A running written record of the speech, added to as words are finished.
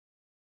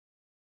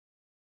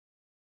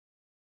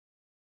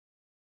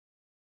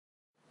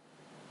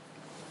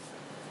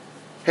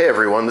Hey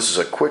everyone, this is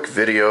a quick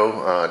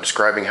video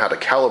describing how to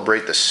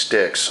calibrate the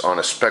sticks on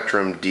a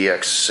Spectrum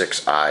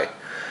DX6i.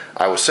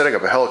 I was setting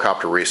up a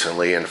helicopter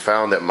recently and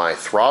found that my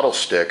throttle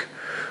stick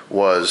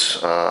was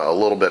a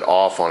little bit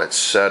off on its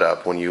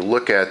setup. When you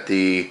look at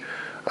the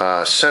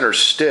center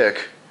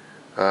stick,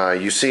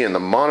 you see in the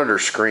monitor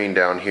screen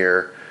down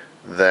here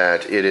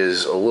that it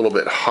is a little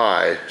bit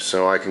high,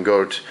 so I can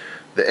go to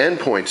the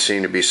endpoints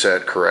seem to be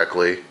set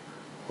correctly.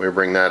 We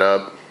bring that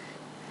up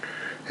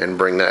and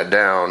bring that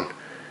down,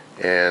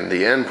 and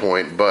the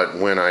endpoint, but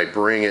when I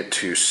bring it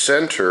to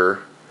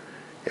center,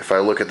 if I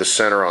look at the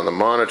center on the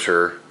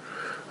monitor,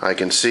 I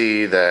can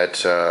see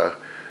that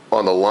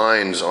on the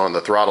lines on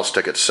the throttle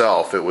stick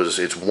itself,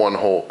 it's one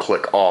whole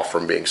click off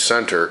from being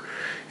center.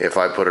 If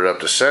I put it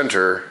up to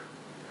center,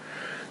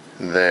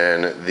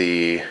 then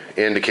the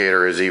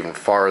indicator is even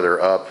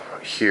farther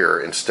up here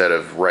instead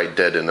of right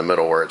dead in the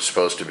middle where it's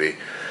supposed to be.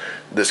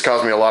 This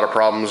caused me a lot of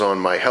problems on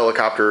my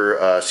helicopter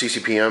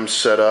CCPM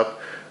setup.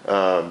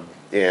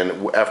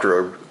 And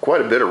after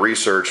quite a bit of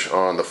research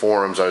on the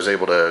forums, I was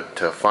able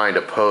to find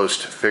a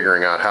post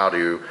figuring out how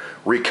to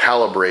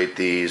recalibrate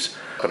these.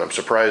 But I'm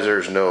surprised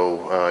there's no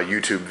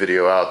YouTube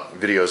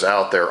videos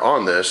out there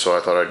on this, so I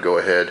thought I'd go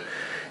ahead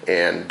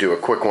and do a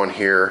quick one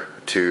here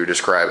to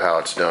describe how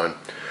it's done.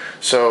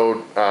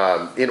 So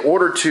in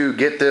order to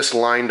get this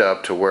lined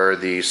up to where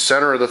the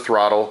center of the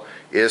throttle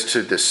is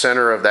to the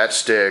center of that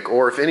stick,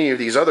 or if any of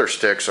these other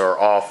sticks are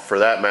off for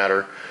that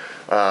matter,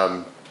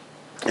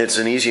 it's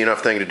an easy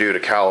enough thing to do to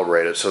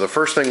calibrate it. So the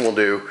first thing we'll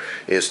do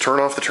is turn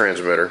off the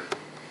transmitter,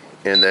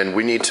 and then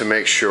we need to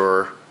make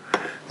sure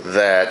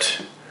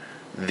that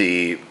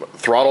the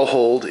throttle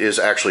hold is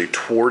actually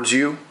towards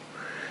you.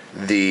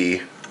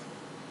 The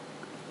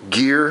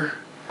gear,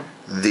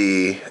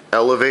 the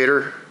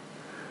elevator,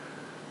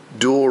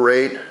 dual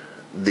rate,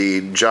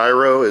 the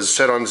gyro is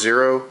set on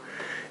 0,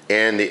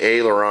 and the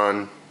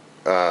aileron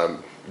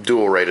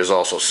dual rate is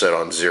also set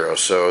on 0.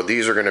 So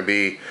these are going to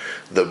be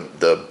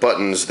the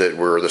buttons that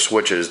were the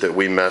switches that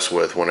we mess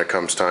with when it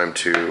comes time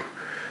to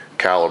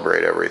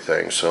calibrate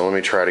everything. So let me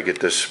try to get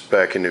this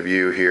back into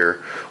view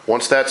here.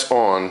 Once that's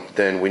on,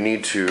 then we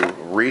need to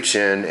reach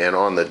in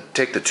and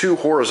take the 2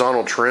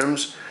 horizontal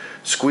trims,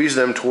 squeeze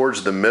them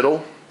towards the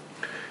middle,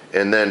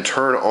 and then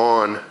turn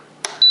on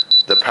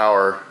the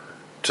power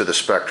to the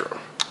Spectrum.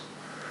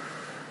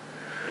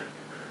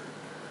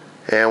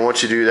 And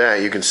once you do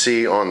that, you can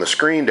see on the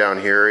screen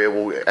down here, it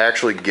will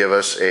actually give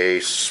us a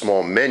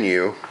small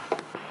menu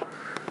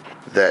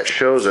that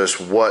shows us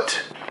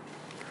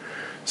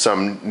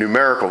some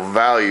numerical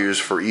values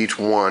for each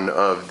one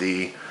of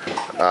those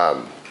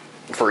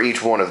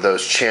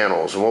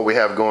channels. And what we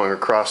have going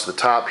across the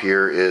top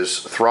here is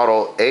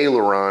throttle,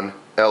 aileron,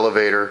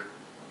 elevator,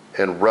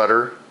 and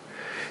rudder.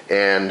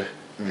 And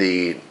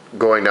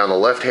going down the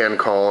left-hand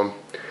column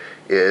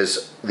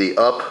is the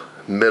up,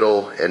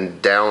 middle,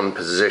 and down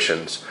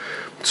positions.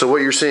 So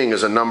what you're seeing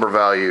is a number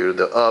value.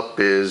 The up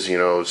is,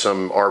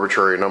 some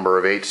arbitrary number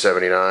of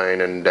 879,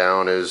 and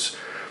down is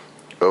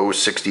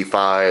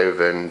 065,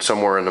 and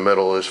somewhere in the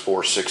middle is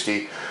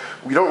 460.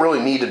 We don't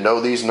really need to know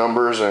these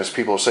numbers, and as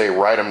people say,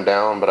 write them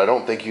down, but I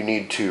don't think you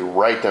need to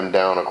write them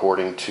down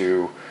according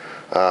to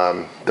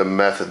the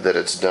method that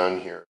it's done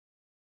here.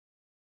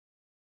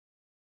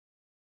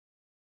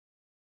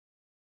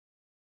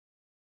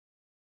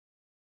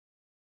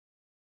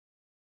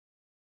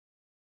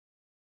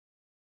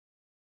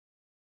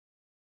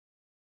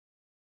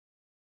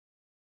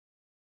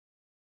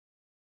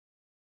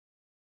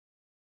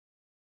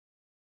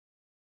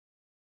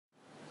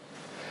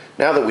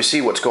 Now that we see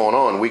what's going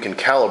on, we can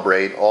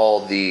calibrate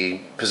all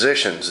the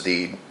positions,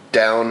 the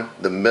down,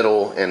 the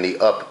middle, and the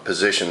up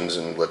positions,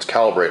 and let's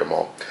calibrate them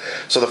all.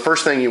 So the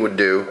first thing you would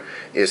do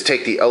is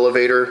take the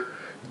elevator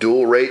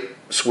dual rate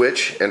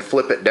switch and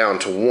flip it down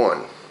to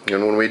 1.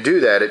 And when we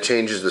do that, it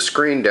changes the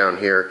screen down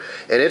here,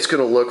 and it's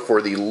going to look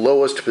for the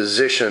lowest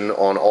position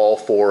on all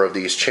 4 of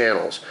these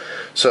channels.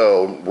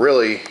 So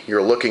really,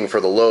 you're looking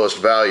for the lowest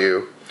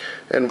value,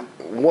 and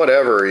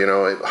whatever,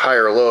 high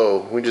or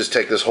low, we just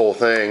take this whole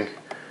thing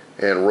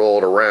and roll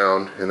it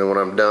around, and then when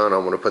I'm done, I'm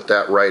going to put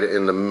that right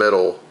in the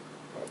middle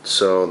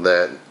so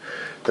that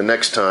the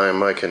next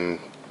time I can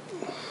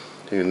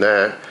do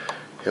that.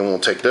 And we'll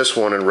take this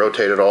one and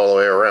rotate it all the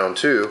way around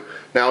too.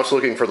 Now it's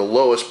looking for the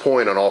lowest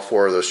point on all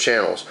 4 of those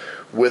channels.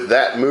 With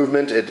that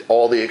movement at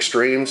all the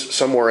extremes,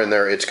 somewhere in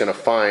there it's going to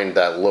find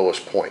that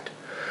lowest point.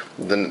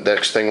 The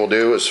next thing we'll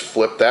do is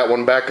flip that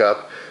one back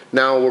up.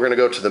 Now we're going to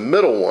go to the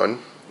middle one,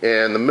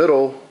 and the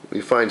middle, we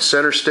find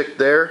center stick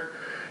there.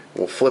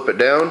 We'll flip it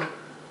down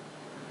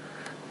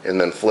and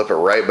then flip it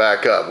right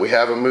back up. We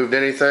haven't moved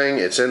anything,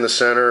 it's in the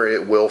center,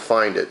 it will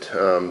find it.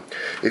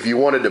 If you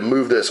wanted to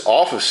move this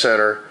off of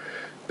center,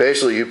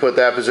 basically you put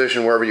that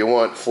position wherever you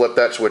want, flip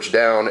that switch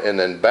down and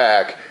then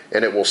back,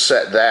 and it will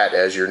set that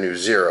as your new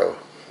 0.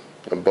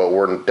 But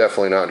we're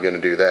definitely not going to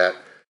do that.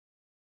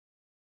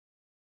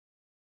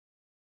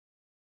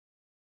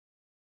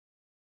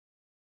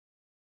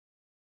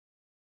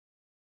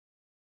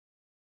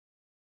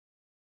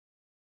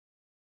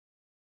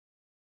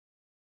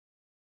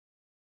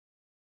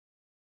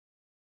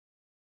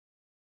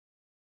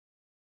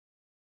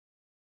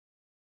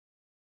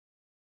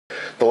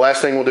 The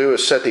last thing we'll do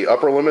is set the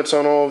upper limits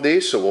on all of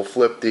these. So we'll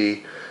flip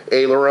the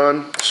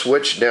aileron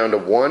switch down to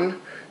 1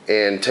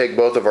 and take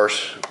both of our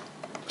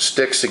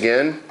sticks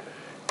again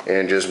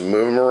and just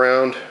move them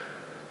around.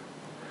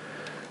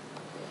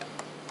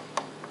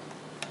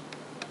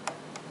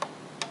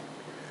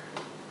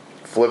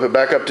 Flip it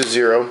back up to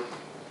 0.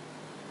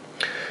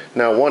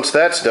 Now once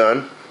that's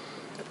done,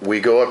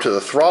 we go up to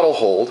the throttle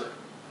hold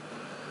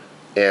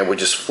and we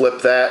just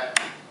flip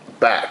that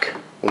back.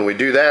 When we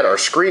do that, our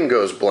screen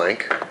goes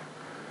blank.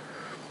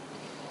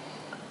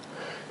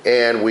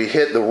 And we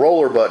hit the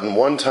roller button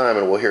one time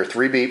and we'll hear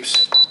 3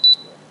 beeps.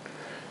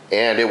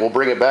 And it will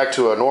bring it back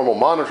to a normal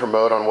monitor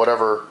mode on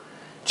whatever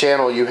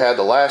channel you had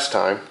the last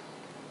time.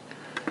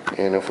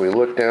 And if we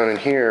look down in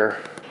here,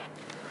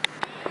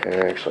 and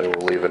actually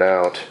we'll leave it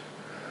out,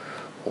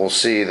 we'll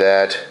see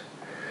that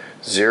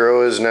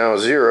 0 is now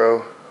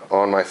 0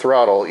 on my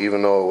throttle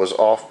even though it was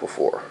off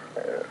before.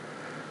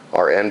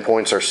 Our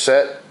endpoints are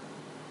set.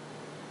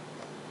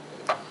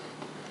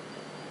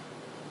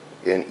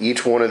 And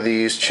each one of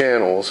these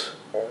channels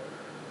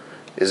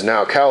is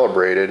now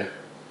calibrated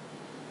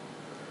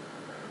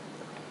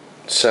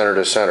center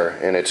to center,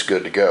 and it's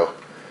good to go.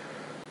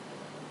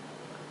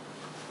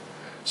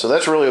 So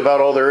that's really about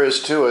all there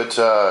is to it.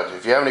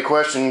 If you have any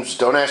questions,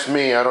 don't ask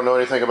me. I don't know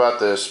anything about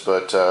this,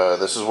 but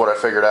this is what I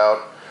figured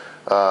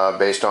out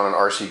based on an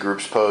RC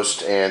Groups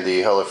post and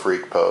the Hella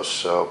Freak post.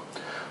 So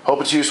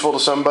hope it's useful to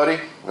somebody.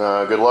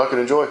 Good luck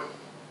and enjoy.